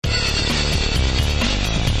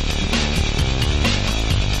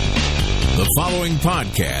The following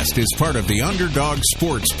podcast is part of the Underdog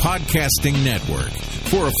Sports Podcasting Network.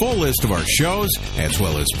 For a full list of our shows, as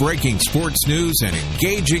well as breaking sports news and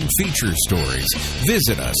engaging feature stories,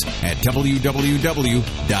 visit us at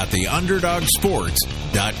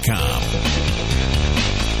www.theunderdogsports.com.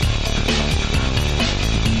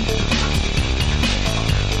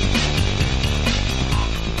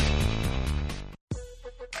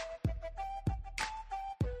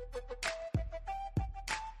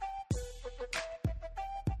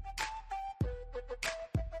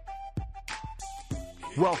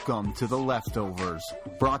 Welcome to The Leftovers,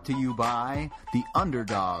 brought to you by the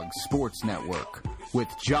Underdog Sports Network, with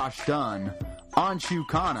Josh Dunn, Anshu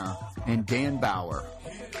Khanna, and Dan Bauer.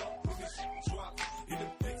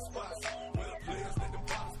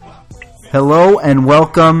 Hello and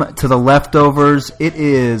welcome to The Leftovers. It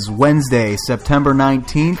is Wednesday, September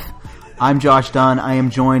 19th. I'm Josh Dunn. I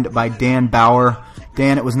am joined by Dan Bauer.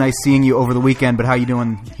 Dan, it was nice seeing you over the weekend, but how are you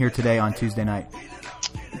doing here today on Tuesday night?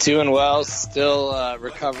 Doing well, still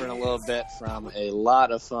recovering a little bit from a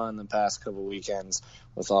lot of fun the past couple weekends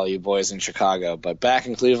with all you boys in Chicago, but back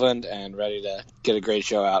in Cleveland and ready to get a great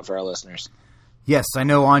show out for our listeners. Yes, I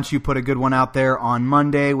know Anshu put a good one out there on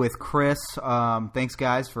Monday with Chris. Thanks,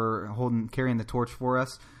 guys, for carrying the torch for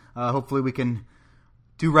us. Hopefully we can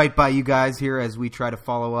do right by you guys here as we try to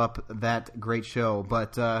follow up that great show.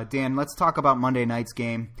 But, Dan, let's talk about Monday night's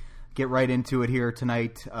game. Get right into it here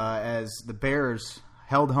tonight as the Bears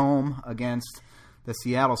held home against the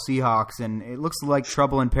Seattle Seahawks, and it looks like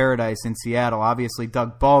trouble in paradise in Seattle. Obviously,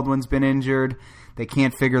 Doug Baldwin's been injured. They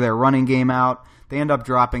can't figure their running game out. They end up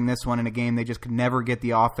dropping this one in a game they just could never get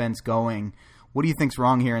the offense going. What do you think's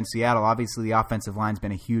wrong here in Seattle? Obviously, the offensive line's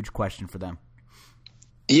been a huge question for them.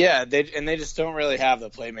 Yeah, they just don't really have the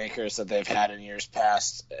playmakers that they've had in years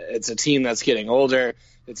past. It's a team that's getting older.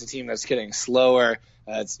 It's a team that's getting slower.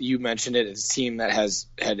 You mentioned it. It's a team that has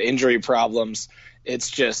had injury problems.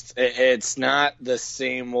 It's not the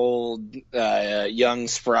same old young,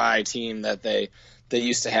 spry team that they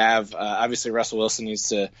used to have. Obviously, Russell Wilson needs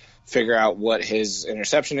to figure out what his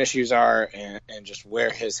interception issues are and just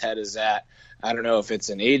where his head is at. I don't know if it's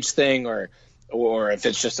an age thing or if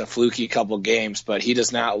it's just a fluky couple games, but he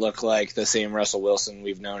does not look like the same Russell Wilson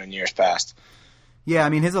we've known in years past. Yeah, I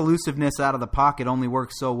mean, his elusiveness out of the pocket only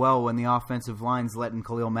works so well when the offensive line's letting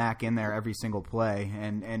Khalil Mack in there every single play.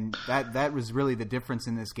 And that was really the difference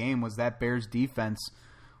in this game, was that Bears defense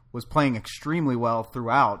was playing extremely well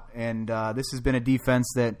throughout. And this has been a defense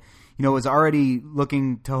that, is already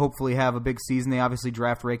looking to hopefully have a big season. They obviously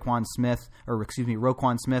draft Roquan Smith in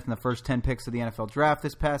the first 10 picks of the NFL draft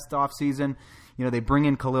this past offseason. They bring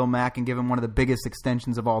in Khalil Mack and give him one of the biggest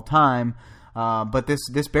extensions of all time. But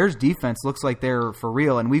this Bears defense looks like they're for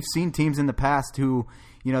real, and we've seen teams in the past who,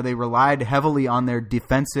 they relied heavily on their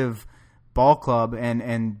defensive ball club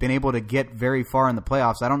and been able to get very far in the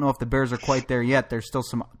playoffs. I don't know if the Bears are quite there yet. There's still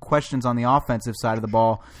some questions on the offensive side of the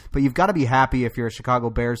ball, but you've got to be happy if you're a Chicago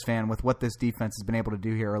Bears fan with what this defense has been able to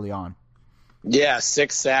do here early on. Yeah,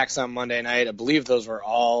 6 sacks on Monday night. I believe those were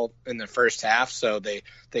all in the first half, so they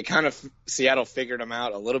kind of – Seattle figured them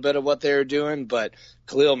out a little bit of what they were doing, but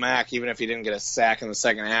Khalil Mack, even if he didn't get a sack in the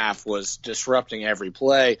second half, was disrupting every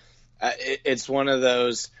play. It's one of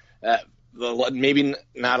those maybe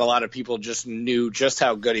not a lot of people just knew just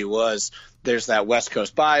how good he was. There's that West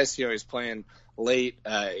Coast bias. He's playing – late,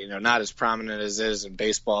 not as prominent as it is in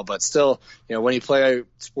baseball, but still, when you play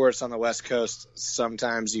sports on the West Coast,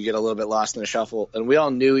 sometimes you get a little bit lost in the shuffle. And we all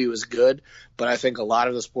knew he was good, but I think a lot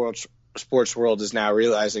of the sports world is now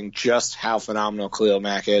realizing just how phenomenal Khalil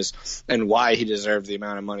Mack is and why he deserved the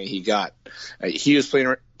amount of money he got. He was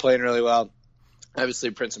playing really well.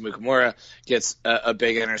 Obviously, Prince Amukamara gets a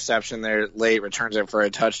big interception there late, returns it for a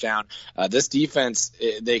touchdown. This defense,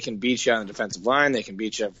 they can beat you on the defensive line. They can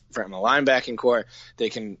beat you from the linebacking core. They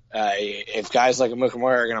can, if guys like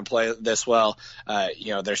Amukamara are going to play this well,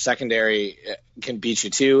 their secondary can beat you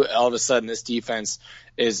too. All of a sudden, this defense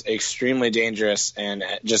is extremely dangerous and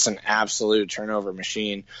just an absolute turnover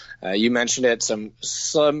machine. You mentioned it,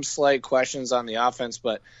 some slight questions on the offense,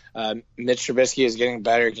 but Mitch Trubisky is getting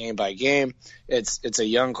better game by game. It's a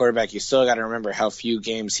young quarterback. You still got to remember how few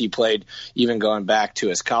games he played, even going back to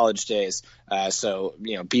his college days. So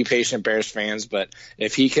be patient, Bears fans. But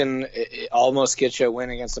if he can almost get you a win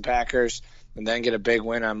against the Packers and then get a big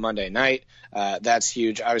win on Monday night, that's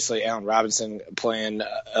huge. Obviously, Allen Robinson playing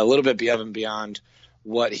a little bit above and beyond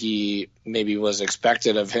what he maybe was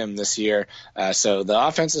expected of him this year. So the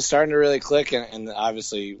offense is starting to really click, and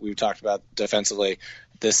obviously we've talked about defensively.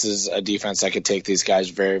 This is a defense that could take these guys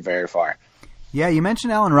very, very far. Yeah, you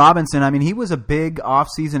mentioned Allen Robinson. I mean, he was a big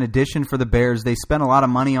offseason addition for the Bears. They spent a lot of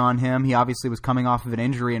money on him. He obviously was coming off of an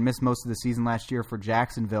injury and missed most of the season last year for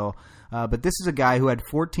Jacksonville. But this is a guy who had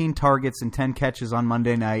 14 targets and 10 catches on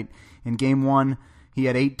Monday night. In Game 1, he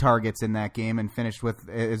had 8 targets in that game and finished with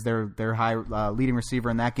as their high leading receiver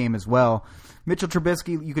in that game as well. Mitchell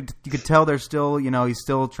Trubisky, you could tell they're still, he's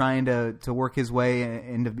still trying to work his way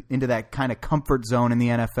into that kind of comfort zone in the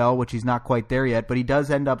NFL, which he's not quite there yet. But he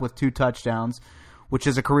does end up with 2 touchdowns, which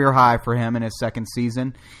is a career high for him in his second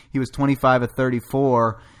season. He was 25 of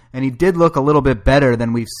 34, and he did look a little bit better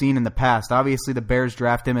than we've seen in the past. Obviously, the Bears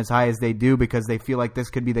draft him as high as they do because they feel like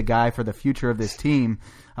this could be the guy for the future of this team.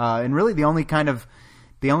 And really, the only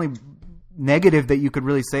negative that you could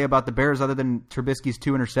really say about the Bears, other than Trubisky's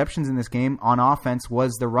 2 interceptions in this game on offense,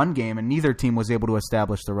 was the run game, and neither team was able to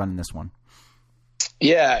establish the run in this one.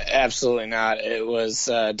 Yeah, absolutely not. It was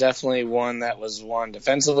definitely one that was won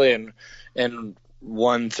defensively and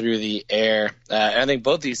won through the air. I think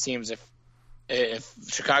both these teams, if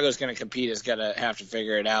Chicago's going to compete, is going to have to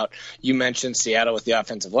figure it out. You mentioned Seattle with the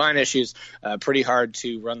offensive line issues. Pretty hard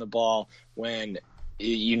to run the ball when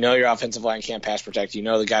you know your offensive line can't pass protect. You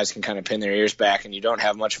know the guys can kind of pin their ears back, and you don't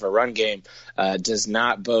have much of a run game. Does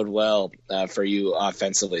not bode well for you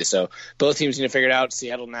offensively. So both teams need to figure it out.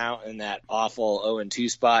 Seattle now in that awful 0-2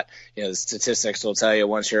 spot. The statistics will tell you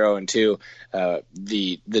once you're 0-2,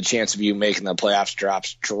 the chance of you making the playoffs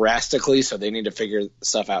drops drastically. So they need to figure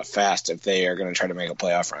stuff out fast if they are going to try to make a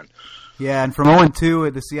playoff run. Yeah, and from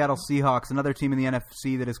 0-2, the Seattle Seahawks, another team in the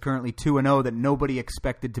NFC that is currently 2-0 that nobody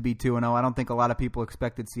expected to be 2-0. I don't think a lot of people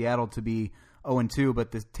expected Seattle to be 0-2,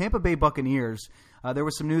 but the Tampa Bay Buccaneers, there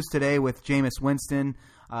was some news today with James Winston,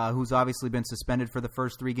 who's obviously been suspended for the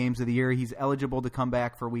first 3 games of the year. He's eligible to come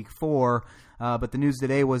back for Week 4, but the news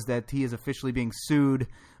today was that he is officially being sued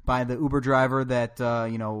by the Uber driver that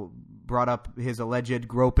brought up his alleged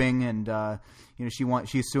groping, and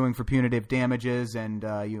she's suing for punitive damages and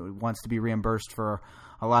wants to be reimbursed for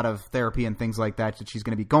a lot of therapy and things like that she's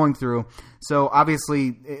going to be going through. So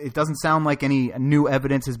obviously it doesn't sound like any new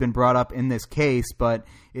evidence has been brought up in this case, but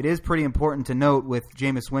it is pretty important to note with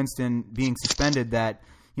Jameis Winston being suspended that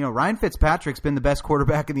Ryan Fitzpatrick's been the best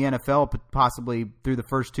quarterback in the NFL possibly through the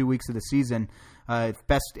first 2 weeks of the season.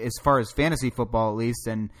 Best as far as fantasy football, at least.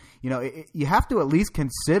 And, you have to at least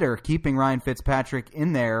consider keeping Ryan Fitzpatrick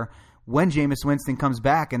in there when Jameis Winston comes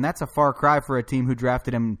back. And that's a far cry for a team who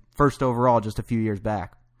drafted him first overall just a few years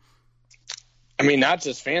back. I mean, not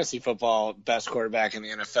just fantasy football, best quarterback in the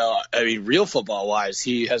NFL. I mean, real football-wise,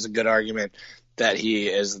 he has a good argument that he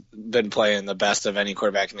has been playing the best of any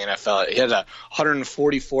quarterback in the NFL. He had a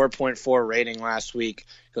 144.4 rating last week.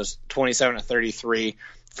 Goes 27 to 33.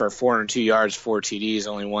 For 402 yards, 4 TDs,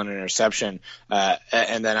 only 1 interception.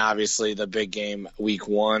 And then obviously the big game week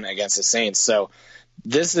 1 against the Saints. So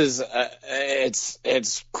this is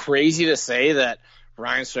it's crazy to say that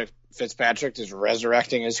Ryan Fitzpatrick is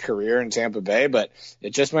resurrecting his career in Tampa Bay, but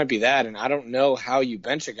it just might be that. And I don't know how you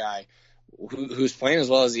bench a guy who's playing as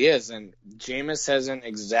well as he is. And Jameis hasn't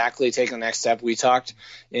exactly taken the next step. We talked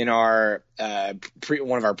in our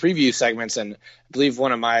one of our preview segments, and I believe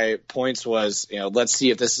one of my points was, let's see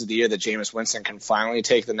if this is the year that Jameis Winston can finally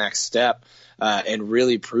take the next step and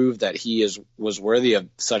really prove that he was worthy of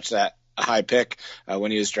such that high pick when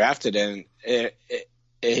he was drafted. And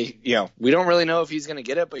we don't really know if he's going to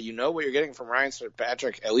get it, but what you're getting from Ryan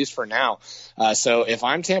Fitzpatrick, at least for now. So if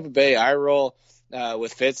I'm Tampa Bay, I roll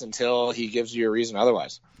with Fitz until he gives you a reason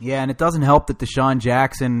otherwise. Yeah, and it doesn't help that Deshaun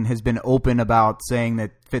Jackson has been open about saying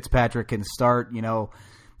that Fitzpatrick can start.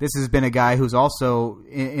 This has been a guy who's also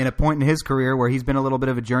in a point in his career where he's been a little bit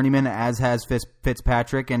of a journeyman, as has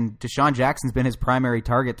Fitzpatrick, and Deshaun Jackson's been his primary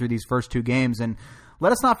target through these first 2 games. And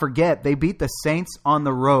let us not forget, they beat the Saints on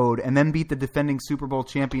the road and then beat the defending Super Bowl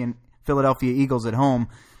champion Philadelphia Eagles at home.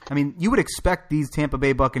 I mean, you would expect these Tampa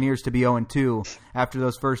Bay Buccaneers to be 0-2 after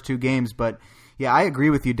those first 2 games, but yeah, I agree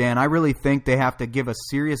with you, Dan. I really think they have to give a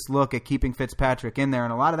serious look at keeping Fitzpatrick in there,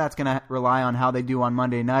 and a lot of that's going to rely on how they do on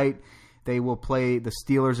Monday night. They will play the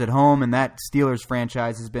Steelers at home, and that Steelers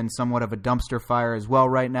franchise has been somewhat of a dumpster fire as well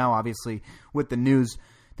right now, obviously, with the news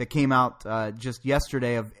that came out just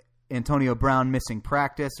yesterday of Antonio Brown missing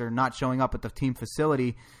practice or not showing up at the team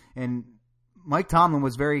facility. And Mike Tomlin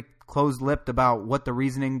was very close-lipped about what the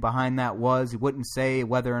reasoning behind that was. He wouldn't say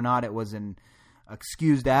whether or not it was an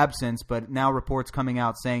excused absence, but now reports coming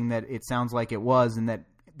out saying that it sounds like it was, and that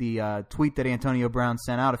the tweet that Antonio Brown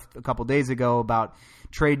sent out a couple days ago about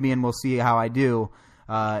trade me and we'll see how I do,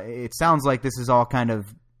 it sounds like this is all kind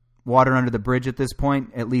of water under the bridge at this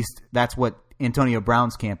point. At least that's what Antonio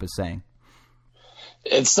Brown's camp is saying.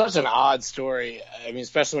 It's such an odd story. I mean,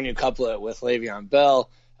 especially when you couple it with Le'Veon Bell,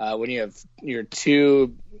 when you have your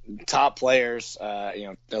two top players, at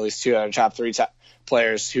least two out of top three top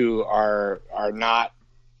players who are not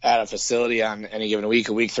at a facility on any given week,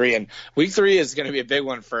 week 3. And week 3 is going to be a big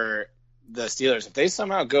one for the Steelers. If they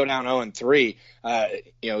somehow go down 0-3,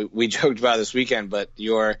 we joked about this weekend, but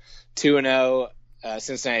your 2-0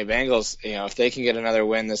 Cincinnati Bengals, if they can get another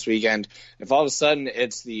win this weekend, if all of a sudden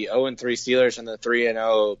it's the 0-3 Steelers and the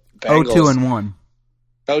 3-0 Bengals. 0-2-1.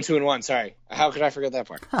 0-2-1. Sorry, how could I forget that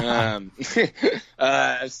part?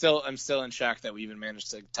 I'm still in shock that we even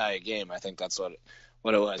managed to tie a game. I think that's what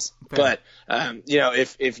it was. Fair. But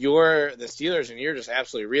if you're the Steelers and you're just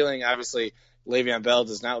absolutely reeling, obviously Le'Veon Bell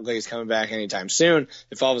does not look like he's coming back anytime soon.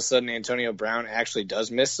 If all of a sudden Antonio Brown actually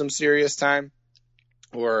does miss some serious time,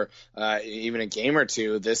 or even a game or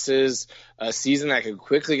two, this is a season that could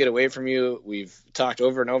quickly get away from you. We've talked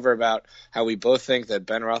over and over about how we both think that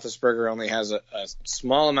Ben Roethlisberger only has a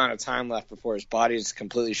small amount of time left before his body just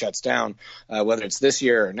completely shuts down, whether it's this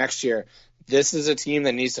year or next year. This is a team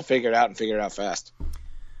that needs to figure it out and figure it out fast.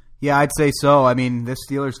 Yeah, I'd say so. I mean, this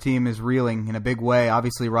Steelers team is reeling in a big way.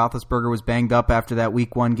 Obviously, Roethlisberger was banged up after that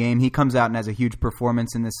Week 1 game. He comes out and has a huge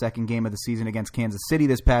performance in the second game of the season against Kansas City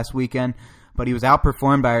this past weekend, but he was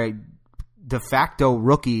outperformed by de facto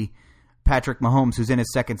rookie Patrick Mahomes, who's in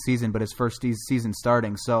his second season, but his first season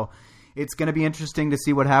starting. So it's going to be interesting to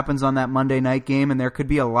see what happens on that Monday night game, and there could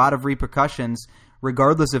be a lot of repercussions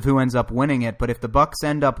regardless of who ends up winning it. But if the Bucs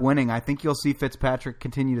end up winning, I think you'll see Fitzpatrick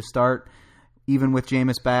continue to start, even with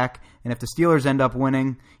Jameis back. And if the Steelers end up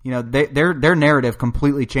winning, their narrative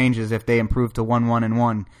completely changes if they improve to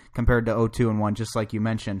 1-1-1 compared to 0-2-1, just like you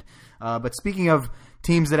mentioned. But speaking of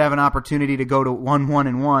teams that have an opportunity to go to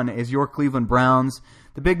 1-1-1 is your Cleveland Browns.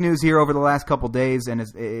 The big news here over the last couple days, and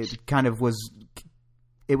it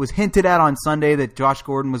was hinted at on Sunday that Josh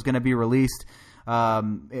Gordon was going to be released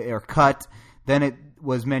or cut. Then it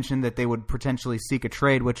was mentioned that they would potentially seek a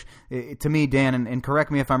trade, which to me, Dan, and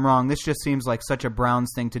correct me if I'm wrong, this just seems like such a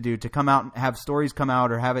Browns thing to do, to come out and have stories come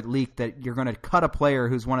out or have it leaked that you're going to cut a player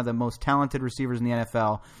who's one of the most talented receivers in the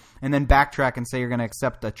NFL and then backtrack and say you're going to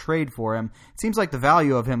accept a trade for him. It seems like the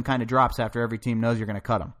value of him kind of drops after every team knows you're going to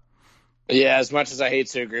cut him. Yeah, as much as I hate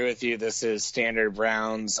to agree with you, this is standard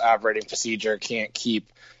Browns operating procedure. Can't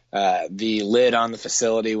keep the lid on the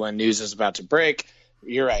facility when news is about to break.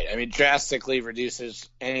 You're right. I mean, drastically reduces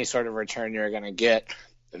any sort of return you're going to get,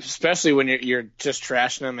 especially when you're just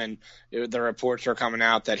trashing him. And the reports were coming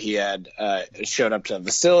out that he had showed up to the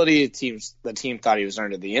facility. The team thought he was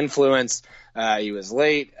under the influence. He was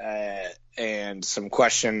late, and some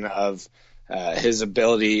question of his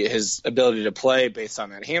ability to play based on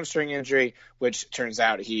that hamstring injury, which turns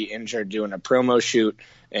out he injured doing a promo shoot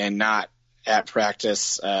and not at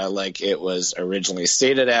practice like it was originally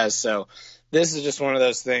stated as. So this is just one of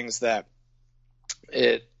those things that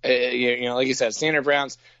like you said, standard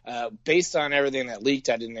Browns, based on everything that leaked,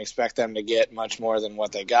 I didn't expect them to get much more than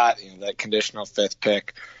what they got, that conditional 5th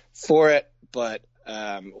pick for it. But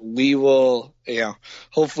we will,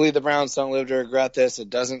 hopefully the Browns don't live to regret this. It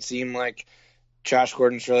doesn't seem like Josh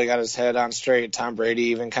Gordon's really got his head on straight. Tom Brady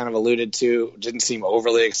even kind of alluded to, didn't seem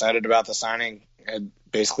overly excited about the signing, had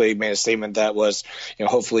basically made a statement that was,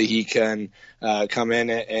 hopefully he can come in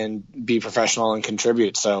and be professional and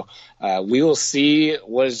contribute. So we will see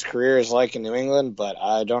what his career is like in New England, but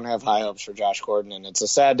I don't have high hopes for Josh Gordon, and it's a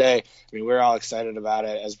sad day. I mean, we're all excited about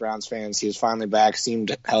it as Browns fans. He was finally back,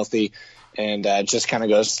 seemed healthy, and it just kind of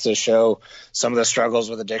goes to show some of the struggles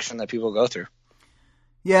with addiction that people go through.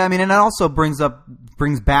 Yeah, I mean, and it also brings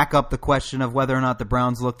back up the question of whether or not the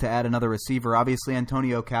Browns look to add another receiver. Obviously,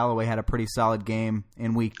 Antonio Callaway had a pretty solid game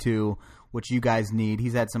in Week 2, which you guys need.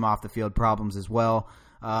 He's had some off-the-field problems as well,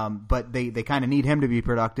 but they kind of need him to be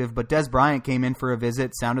productive. But Dez Bryant came in for a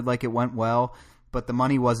visit, sounded like it went well, but the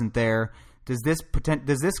money wasn't there. Does this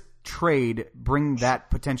trade bring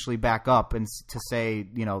that potentially back up and to say,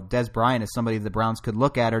 Dez Bryant is somebody the Browns could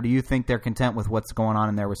look at, or do you think they're content with what's going on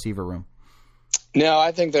in their receiver room? No,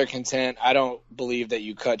 I think they're content. I don't believe that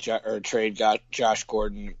you trade Josh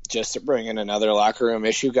Gordon just to bring in another locker room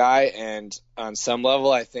issue guy. And on some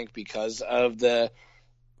level, I think because of the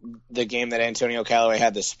game that Antonio Callaway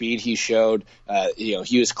had, the speed he showed,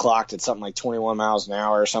 he was clocked at something like 21 miles an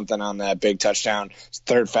hour or something on that big touchdown. It's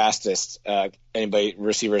third fastest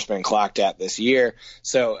receiver's been clocked at this year.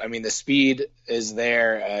 So, I mean, the speed is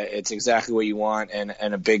there. It's exactly what you want, and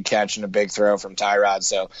a big catch and a big throw from Tyrod.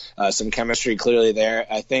 So some chemistry clearly there.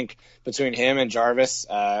 I think between him and Jarvis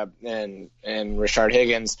and Rashard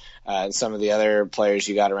Higgins and some of the other players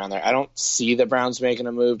you got around there, I don't see the Browns making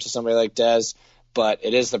a move to somebody like Dez. But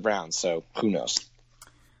it is the Browns, so who knows?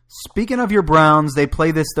 Speaking of your Browns, they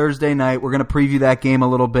play this Thursday night. We're going to preview that game a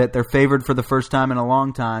little bit. They're favored for the first time in a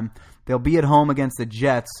long time. They'll be at home against the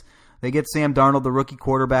Jets. They get Sam Darnold, the rookie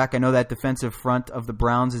quarterback. I know that defensive front of the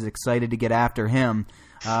Browns is excited to get after him.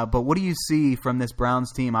 But what do you see from this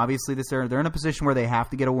Browns team? Obviously, they're in a position where they have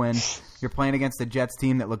to get a win. You're playing against the Jets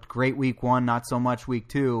team that looked great week 1, not so much week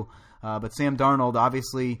 2. But Sam Darnold,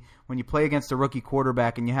 obviously, when you play against a rookie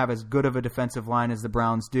quarterback and you have as good of a defensive line as the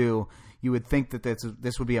Browns do, you would think that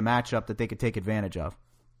this would be a matchup that they could take advantage of.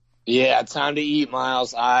 Yeah, time to eat,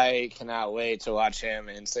 Miles. I cannot wait to watch him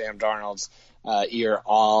in Sam Darnold's ear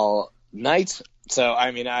all night. So,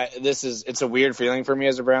 I mean, it's a weird feeling for me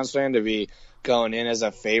as a Browns fan to be going in as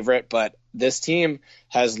a favorite, but this team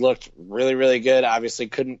has looked really, really good. Obviously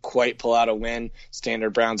couldn't quite pull out a win,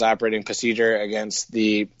 standard Browns operating procedure against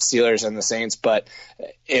the Steelers and the Saints, but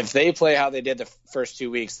if they play how they did the first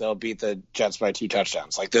 2 weeks, they'll beat the Jets by 2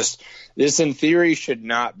 touchdowns. Like this in theory should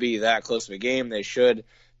not be that close of a game. They should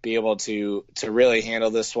be able to really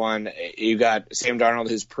handle this one. You got Sam Darnold,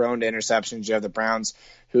 who's prone to interceptions. You have the Browns,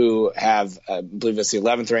 who have, I believe it's the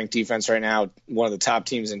 11th ranked defense right now, one of the top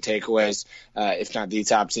teams in takeaways, if not the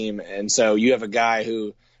top team. And so you have a guy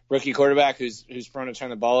rookie quarterback who's prone to turn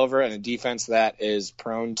the ball over, and a defense that is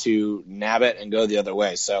prone to nab it and go the other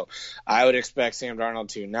way. So I would expect Sam Darnold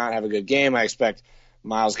to not have a good game. I expect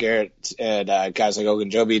Myles Garrett and guys like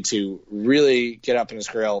Ogunjobi to really get up in his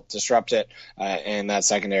grill, disrupt it, and that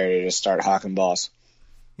secondary to just start hawking balls.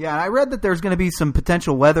 Yeah, I read that there's going to be some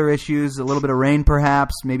potential weather issues, a little bit of rain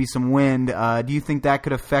perhaps, maybe some wind. Do you think that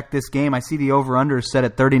could affect this game? I see the over-under is set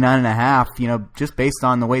at 39.5. Just based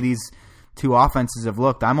on the way these two offenses have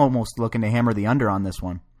looked, I'm almost looking to hammer the under on this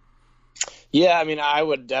one. Yeah, I mean, I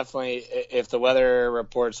would definitely, if the weather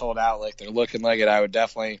reports hold out like they're looking like it, I would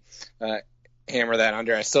definitely hammer that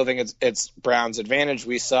under. I still think it's Browns' advantage.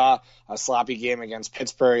 We saw a sloppy game against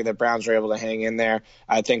Pittsburgh. The Browns were able to hang in there.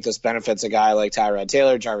 I think this benefits a guy like Tyrod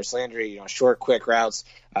Taylor, Jarvis Landry, short, quick routes.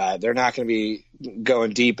 They're not going to be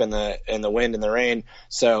going deep in the wind and the rain.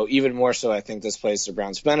 So even more so, I think this plays to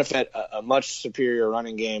Browns' benefit, a much superior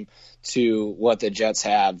running game to what the Jets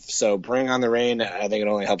have. So bring on the rain. I think it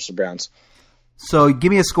only helps the Browns. So give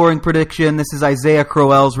me a scoring prediction. This is Isaiah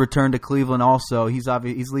Crowell's return to Cleveland also. He's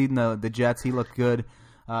leading the Jets. He looked good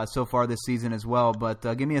so far this season as well. But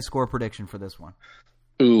give me a score prediction for this one.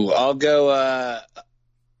 Ooh, I'll go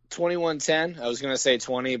 21-10. I was going to say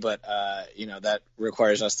 20, but that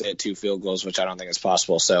requires us to hit 2 field goals, which I don't think is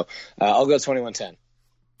possible. So I'll go 21-10.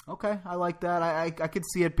 Okay, I like that. I could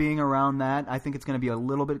see it being around that. I think it's going to be a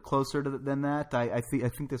little bit closer than that. I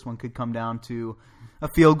think this one could come down to a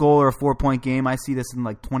field goal or a 4-point game. I see this in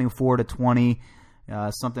like 24-20,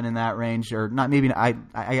 something in that range, or not. Maybe I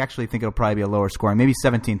actually think it'll probably be a lower scoring, maybe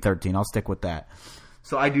 17-13. I'll stick with that.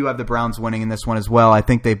 So I do have the Browns winning in this one as well. I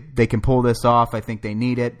think they can pull this off. I think they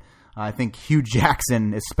need it. I think Hugh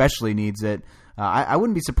Jackson especially needs it. I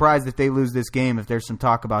wouldn't be surprised if they lose this game if there's some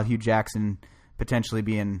talk about Hugh Jackson potentially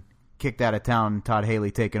being kicked out of town and Todd Haley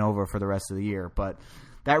taking over for the rest of the year. But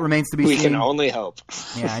that remains to be seen. We can only hope.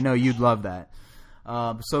 Yeah, I know you'd love that.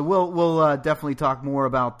 So we'll definitely talk more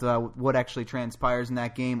about what actually transpires in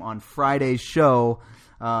that game on Friday's show.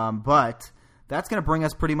 But that's going to bring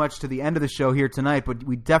us pretty much to the end of the show here tonight. But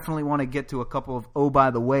we definitely want to get to a couple of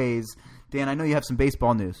oh-by-the-ways. Dan, I know you have some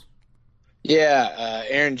baseball news. Yeah,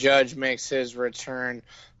 Aaron Judge makes his return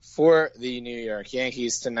for the New York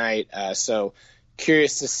Yankees tonight. So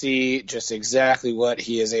curious to see just exactly what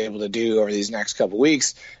he is able to do over these next couple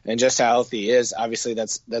weeks and just how healthy he is. Obviously,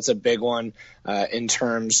 that's a big one in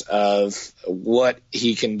terms of what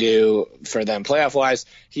he can do for them playoff-wise.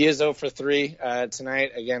 He is 0 for 3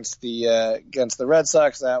 tonight against the Red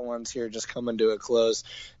Sox. That one's here just coming to a close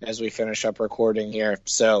as we finish up recording here.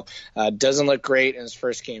 So doesn't look great in his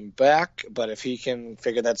first game back, but if he can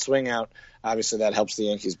figure that swing out, obviously that helps the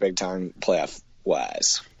Yankees big time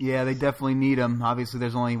playoff-wise. Yeah, they definitely need him. Obviously,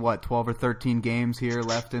 there's only, 12 or 13 games here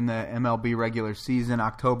left in the MLB regular season.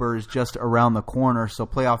 October is just around the corner, so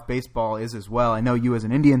playoff baseball is as well. I know you as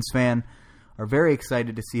an Indians fan are very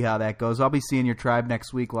excited to see how that goes. I'll be seeing your Tribe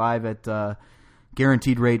next week live at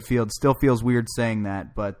Guaranteed Rate Field. Still feels weird saying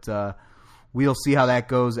that, but we'll see how that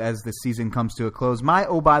goes as the season comes to a close. My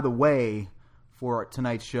by the way for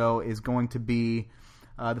tonight's show is going to be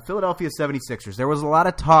the Philadelphia 76ers. There was a lot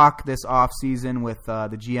of talk this offseason with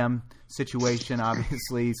the GM situation,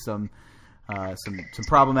 obviously, some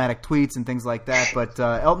problematic tweets and things like that. But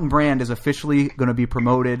Elton Brand is officially going to be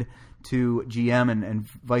promoted to GM and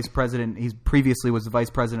vice president. He previously was the vice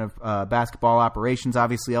president of basketball operations.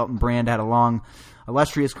 Obviously, Elton Brand had a long,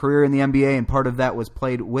 illustrious career in the NBA, and part of that was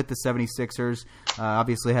played with the 76ers.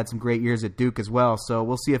 Obviously had some great years at Duke as well. So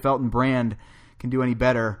we'll see if Elton Brand can do any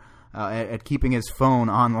better at keeping his phone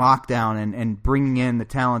on lockdown and bringing in the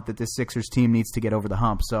talent that this Sixers team needs to get over the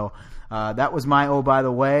hump. So that was my oh, by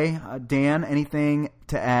the way. Dan, anything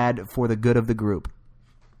to add for the good of the group?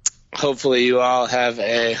 Hopefully you all have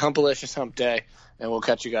a humpalicious hump day, and we'll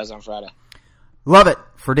catch you guys on Friday. Love it.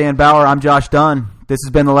 For Dan Bauer, I'm Josh Dunn. This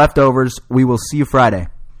has been The Leftovers. We will see you Friday.